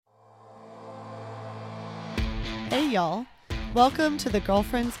Hey y'all, welcome to the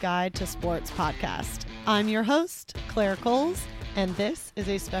Girlfriend's Guide to Sports podcast. I'm your host, Claire Coles, and this is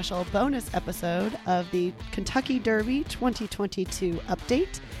a special bonus episode of the Kentucky Derby 2022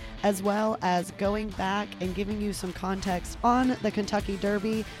 update, as well as going back and giving you some context on the Kentucky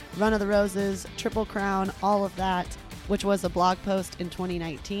Derby, Run of the Roses, Triple Crown, all of that, which was a blog post in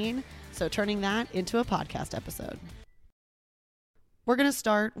 2019. So turning that into a podcast episode. We're going to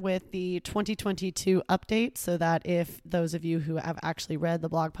start with the 2022 update so that if those of you who have actually read the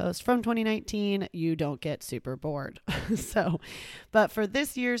blog post from 2019, you don't get super bored. But for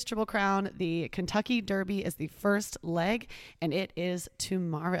this year's Triple Crown, the Kentucky Derby is the first leg and it is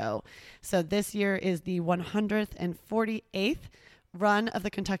tomorrow. So this year is the 148th run of the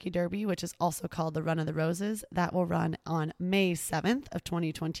Kentucky Derby, which is also called the Run of the Roses. That will run on May 7th of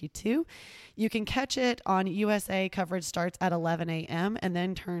 2022. You can catch it on USA. Coverage starts at 11 a.m. and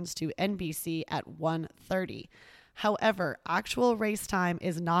then turns to NBC at 1:30. However, actual race time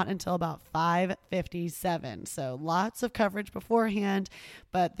is not until about 5:57. So lots of coverage beforehand,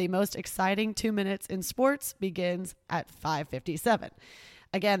 but the most exciting 2 minutes in sports begins at 5:57.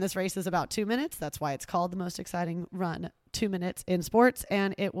 Again, this race is about 2 minutes. That's why it's called the most exciting run, 2 minutes in sports,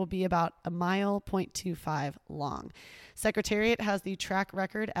 and it will be about a mile, 0.25 long. Secretariat has the track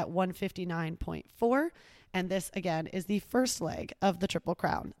record at 159.4, and this, again, is the first leg of the Triple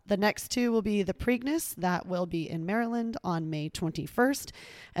Crown. The next two will be the Preakness, that will be in Maryland on May 21st,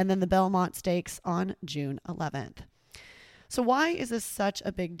 and then the Belmont Stakes on June 11th. So why is this such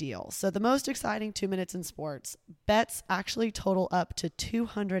a big deal? So the most exciting 2 minutes in sports, bets actually total up to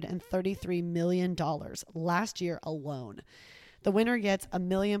 $233 million last year alone. The winner gets $1.86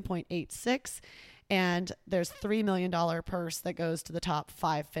 million, and there's $3 million purse that goes to the top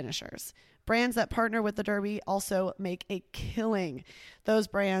 5 finishers. Brands that partner with the Derby also make a killing. Those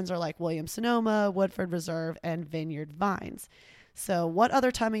brands are like Williams-Sonoma, Woodford Reserve, and Vineyard Vines. So what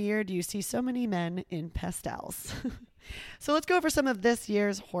other time of year do you see so many men in pastels? So let's go over some of this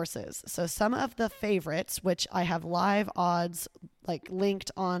year's horses. So some of the favorites, which I have live odds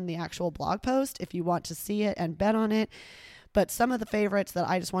linked on the actual blog post if you want to see it and bet on it. But some of the favorites that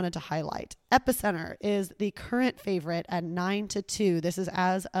I just wanted to highlight. Epicenter is the current favorite at 9-2. This is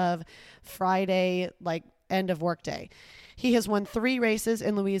as of Friday, end of workday. He has won 3 races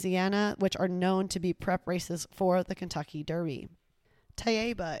in Louisiana, which are known to be prep races for the Kentucky Derby.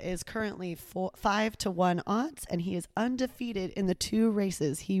 Taiba is currently 5-1 odds, and he is undefeated in the 2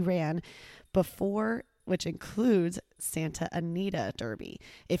 races he ran before, which includes Santa Anita Derby.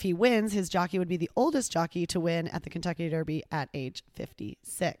 If he wins, his jockey would be the oldest jockey to win at the Kentucky Derby at age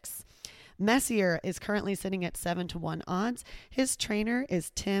 56. Messier is currently sitting at 7-1 odds. His trainer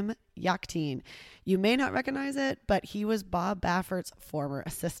is Tim Yachtine. You may not recognize it, but he was Bob Baffert's former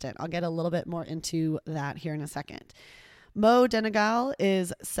assistant. I'll get a little bit more into that here in a second. Mo Denegal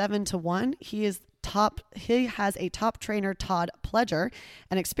is 7-1. He has a top trainer, Todd Pledger,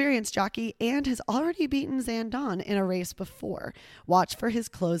 an experienced jockey, and has already beaten Zandon in a race before. Watch for his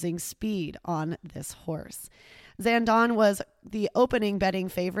closing speed on this horse. Zandon was the opening betting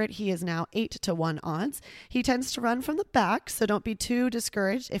favorite. He is now 8-1 odds. He tends to run from the back, so don't be too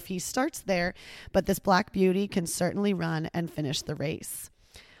discouraged if he starts there, but this Black Beauty can certainly run and finish the race.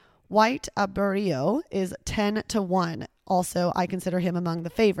 White Aburrio is 10-1. Also, I consider him among the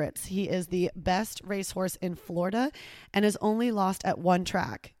favorites. He is the best racehorse in Florida and has only lost at 1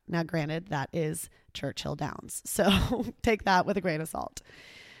 track. Now, granted, that is Churchill Downs, so take that with a grain of salt.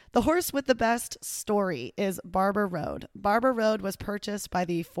 The horse with the best story is Barber Road. Barber Road was purchased by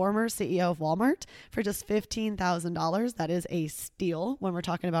the former CEO of Walmart for just $15,000. That is a steal when we're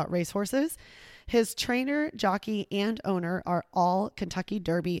talking about racehorses. His trainer, jockey, and owner are all Kentucky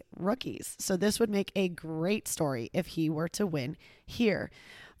Derby rookies. So this would make a great story if he were to win here.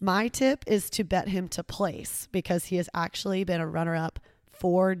 My tip is to bet him to place because he has actually been a runner-up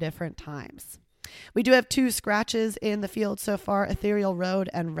 4 different times. We do have 2 scratches in the field so far, Ethereal Road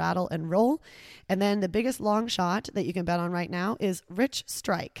and Rattle and Roll. And then the biggest long shot that you can bet on right now is Rich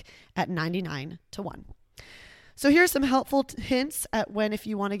Strike at 99-1. So here's some helpful hints at when if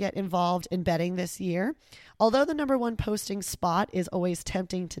you want to get involved in betting this year. Although the number 1 posting spot is always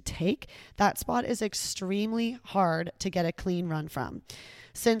tempting to take, that spot is extremely hard to get a clean run from.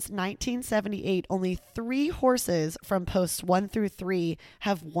 Since 1978, only 3 horses from posts 1 through 3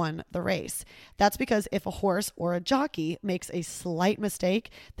 have won the race. That's because if a horse or a jockey makes a slight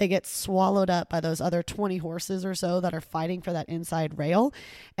mistake, they get swallowed up by those other 20 horses or so that are fighting for that inside rail,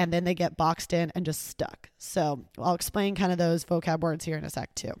 and then they get boxed in and just stuck. So I'll explain kind of those vocab words here in a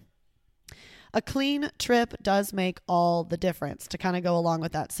sec too. A clean trip does make all the difference. To kind of go along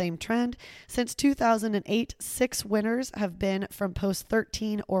with that same trend, since 2008, 6 winners have been from post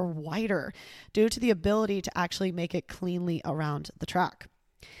 13 or wider due to the ability to actually make it cleanly around the track.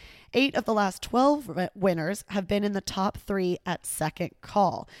 8 of the last 12 winners have been in the top 3 at second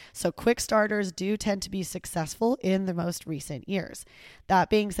call. So quick starters do tend to be successful in the most recent years. That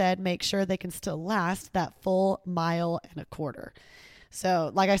being said, make sure they can still last that full mile and a quarter.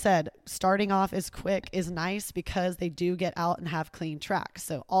 So like I said, starting off as quick is nice because they do get out and have clean tracks.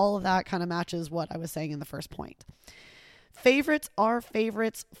 So all of that kind of matches what I was saying in the first point. Favorites are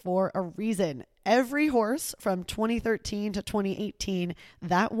favorites for a reason. Every horse from 2013 to 2018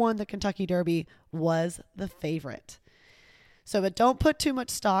 that won the Kentucky Derby was the favorite. But don't put too much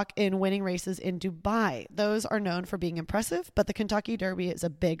stock in winning races in Dubai. Those are known for being impressive, but the Kentucky Derby is a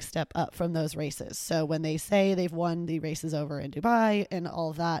big step up from those races. So when they say they've won the races over in Dubai and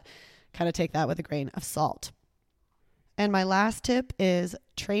all of that, kind of take that with a grain of salt. And my last tip is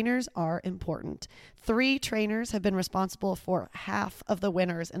trainers are important. 3 trainers have been responsible for half of the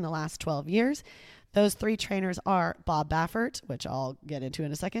winners in the last 12 years. Those 3 trainers are Bob Baffert, which I'll get into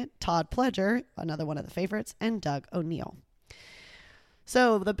in a second, Todd Pledger, another one of the favorites, and Doug O'Neill.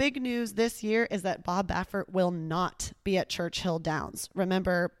 So the big news this year is that Bob Baffert will not be at Churchill Downs.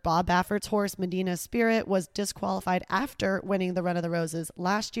 Remember, Bob Baffert's horse Medina Spirit was disqualified after winning the Run of the Roses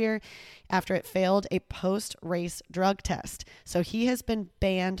last year after it failed a post-race drug test. So he has been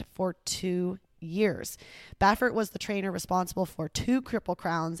banned for 2 years. Baffert was the trainer responsible for 2 Triple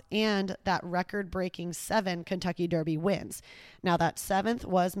Crowns and that record-breaking 7 Kentucky Derby wins. Now that 7th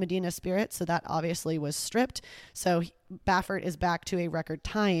was Medina Spirit, so that obviously was stripped. So Baffert is back to a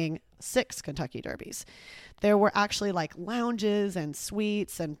record-tying 6 Kentucky Derbies. There were actually like lounges and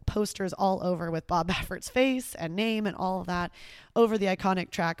suites and posters all over with Bob Baffert's face and name and all of that over the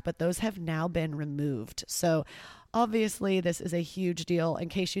iconic track, but those have now been removed. So obviously this is a huge deal in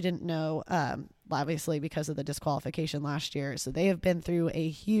case you didn't know, obviously because of the disqualification last year. So they have been through a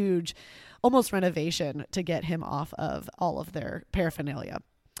huge almost renovation to get him off of all of their paraphernalia.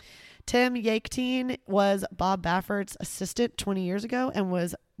 Tim Yachtine was Bob Baffert's assistant 20 years ago and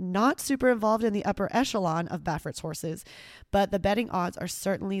was not super involved in the upper echelon of Baffert's horses, but the betting odds are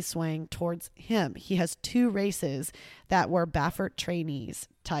certainly swaying towards him. He has 2 races that were Baffert trainees,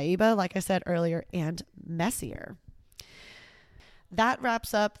 Taiba, like I said earlier, and Messier. That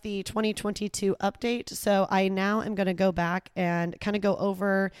wraps up the 2022 update. So I now am going to go back and kind of go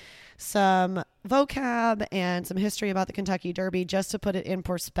over some vocab and some history about the Kentucky Derby just to put it in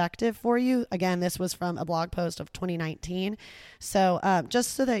perspective for you. Again, this was from a blog post of 2019. So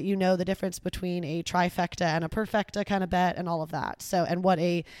just so that you know the difference between a trifecta and a perfecta kind of bet and all of that. So, and what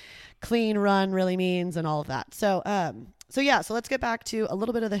a clean run really means and all of that. So let's get back to a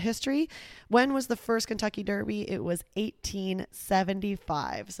little bit of the history. When was the first Kentucky Derby? It was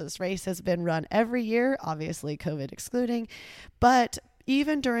 1875. So this race has been run every year, obviously COVID excluding, but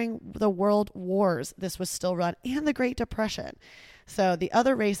even during the World Wars, this was still run, and the Great Depression. So the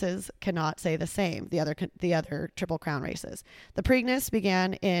other races cannot say the same, the other Triple Crown races. The Preakness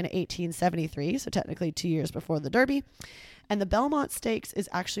began in 1873, so technically 2 years before the Derby. And the Belmont Stakes is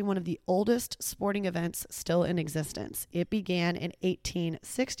actually one of the oldest sporting events still in existence. It began in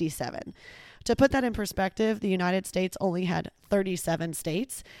 1867. To put that in perspective, the United States only had 37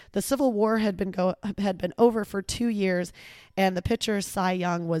 states. The Civil War had been over for 2 years, and the pitcher Cy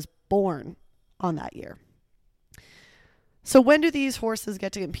Young was born on that year. So when do these horses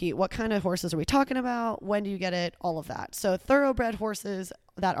get to compete? What kind of horses are we talking about? When do you get it? All of that. So thoroughbred horses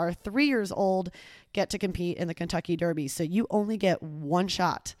that are 3 years old get to compete in the Kentucky Derby. So you only get one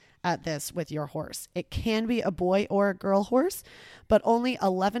shot at this with your horse. It can be a boy or a girl horse, but only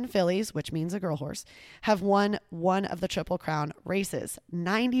 11 fillies, which means a girl horse, have won one of the Triple Crown races.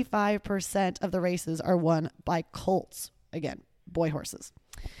 95% of the races are won by colts. Again, boy horses.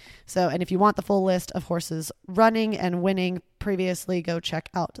 So, and if you want the full list of horses running and winning previously, go check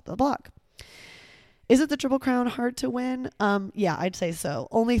out the blog. Is it the Triple Crown hard to win? Yeah, I'd say so.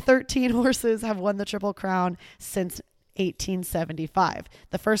 Only 13 horses have won the Triple Crown since 1875.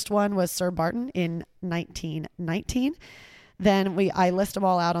 The first one was Sir Barton in 1919. Then I list them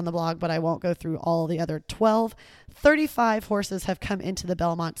all out on the blog, but I won't go through all the other 12. 35 horses have come into the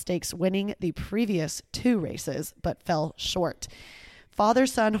Belmont Stakes, winning the previous 2 races, but fell short.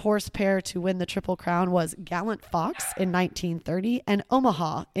 Father-son horse pair to win the Triple Crown was Gallant Fox in 1930 and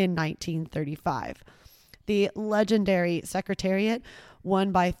Omaha in 1935. The legendary Secretariat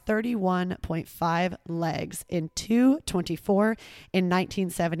won by 31.5 legs in 2:24 in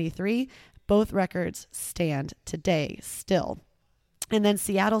 1973. Both records stand today still. And then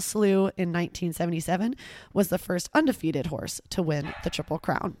Seattle Slew in 1977 was the first undefeated horse to win the Triple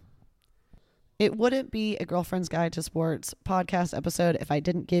Crown. It wouldn't be a Girlfriend's Guide to Sports podcast episode if I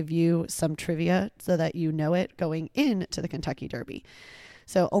didn't give you some trivia so that you know it going into the Kentucky Derby.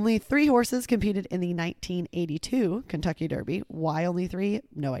 So only 3 horses competed in the 1982 Kentucky Derby. Why only 3?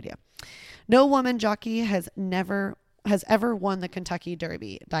 No idea. No woman jockey has ever won the Kentucky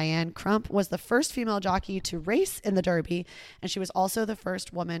Derby. Diane Crump was the first female jockey to race in the Derby, and she was also the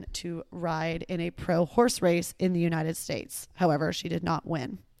first woman to ride in a pro horse race in the United States. However, she did not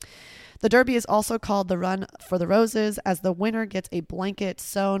win. The Derby is also called the Run for the Roses, as the winner gets a blanket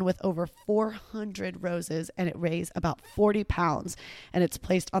sewn with over 400 roses, and it weighs about 40 pounds, and it's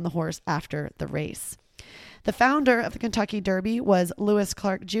placed on the horse after the race. The founder of the Kentucky Derby was Lewis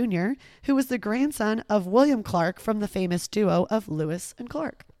Clark Jr., who was the grandson of William Clark from the famous duo of Lewis and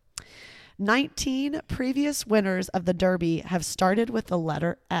Clark. 19 previous winners of the Derby have started with the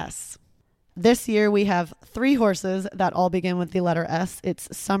letter S. This year we have 3 horses that all begin with the letter S.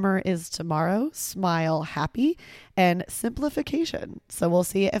 It's Summer is Tomorrow, Smile Happy, and Simplification. So we'll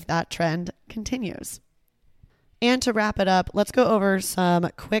see if that trend continues. And to wrap it up, let's go over some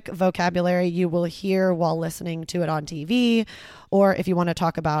quick vocabulary you will hear while listening to it on TV, or if you want to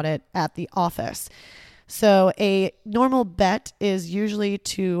talk about it at the office. So a normal bet is usually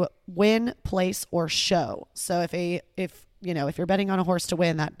to win, place, or show. So if you're betting on a horse to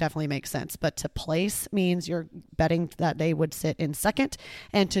win, that definitely makes sense. But to place means you're betting that they would sit in second,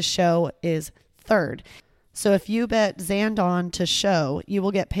 and to show is third. So if you bet Zandon to show, you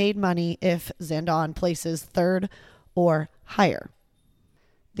will get paid money if Zandon places third or higher.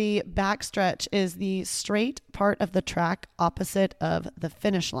 The backstretch is the straight part of the track opposite of the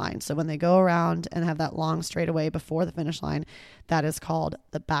finish line. So when they go around and have that long straightaway before the finish line, that is called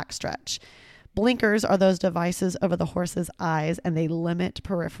the backstretch. Blinkers are those devices over the horse's eyes, and they limit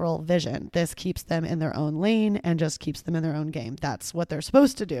peripheral vision. This keeps them in their own lane and just keeps them in their own game. That's what they're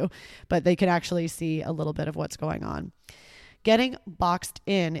supposed to do, but they can actually see a little bit of what's going on. Getting boxed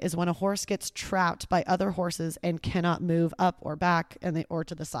in is when a horse gets trapped by other horses and cannot move up or back or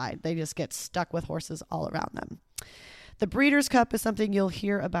to the side. They just get stuck with horses all around them. The Breeders' Cup is something you'll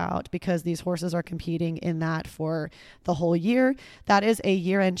hear about because these horses are competing in that for the whole year. That is a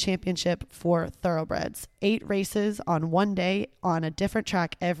year-end championship for thoroughbreds. 8 races on one day on a different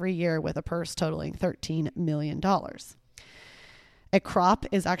track every year with a purse totaling $13 million. A crop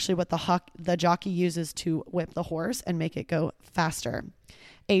is actually what the jockey uses to whip the horse and make it go faster.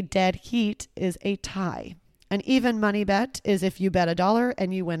 A dead heat is a tie. An even money bet is if you bet $1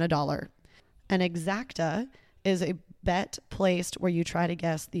 and you win $1. An exacta is a bet placed where you try to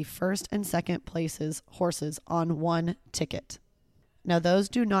guess the first and second places horses on one ticket. Now, those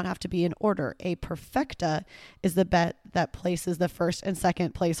do not have to be in order. A perfecta is the bet that places the first and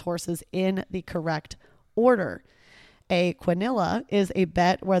second place horses in the correct order. A quinilla is a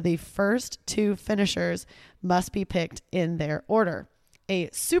bet where the first 2 finishers must be picked in their order. A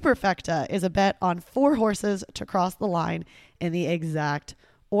superfecta is a bet on 4 horses to cross the line in the exact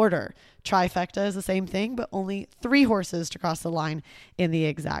order. Trifecta is the same thing, but only 3 horses to cross the line in the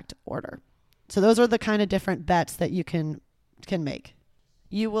exact order. So those are the kind of different bets that you can make.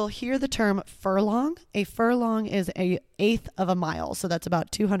 You will hear the term furlong. A furlong is an eighth of a mile, so that's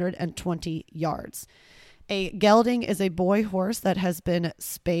about 220 yards. A gelding is a boy horse that has been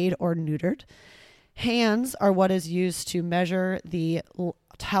spayed or neutered. Hands are what is used to measure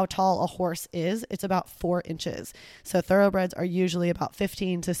how tall a horse is. It's about 4 inches. So thoroughbreds are usually about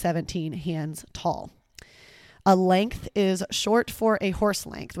 15 to 17 hands tall. A length is short for a horse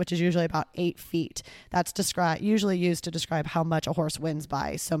length, which is usually about 8 feet. That's usually used to describe how much a horse wins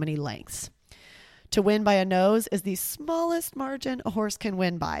by so many lengths. To win by a nose is the smallest margin a horse can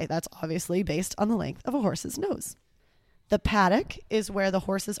win by. That's obviously based on the length of a horse's nose. The paddock is where the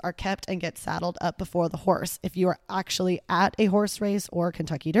horses are kept and get saddled up before the horse. If you are actually at a horse race or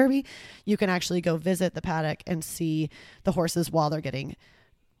Kentucky Derby, you can actually go visit the paddock and see the horses while they're getting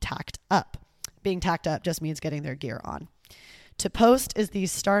tacked up. Being tacked up just means getting their gear on. To post is the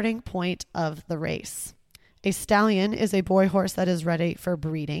starting point of the race. A stallion is a boy horse that is ready for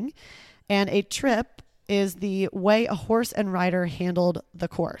breeding, and a trip is the way a horse and rider handled the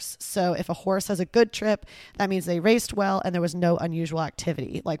course. So if a horse has a good trip, that means they raced well and there was no unusual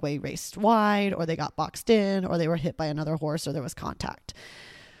activity, like they raced wide or they got boxed in or they were hit by another horse or there was contact.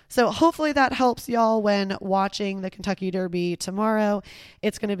 So hopefully that helps y'all when watching the Kentucky Derby tomorrow.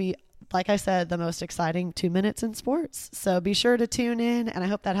 It's going to be, like I said, the most exciting 2 minutes in sports. So be sure to tune in, and I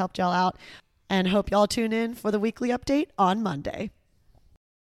hope that helped y'all out, and hope y'all tune in for the weekly update on Monday.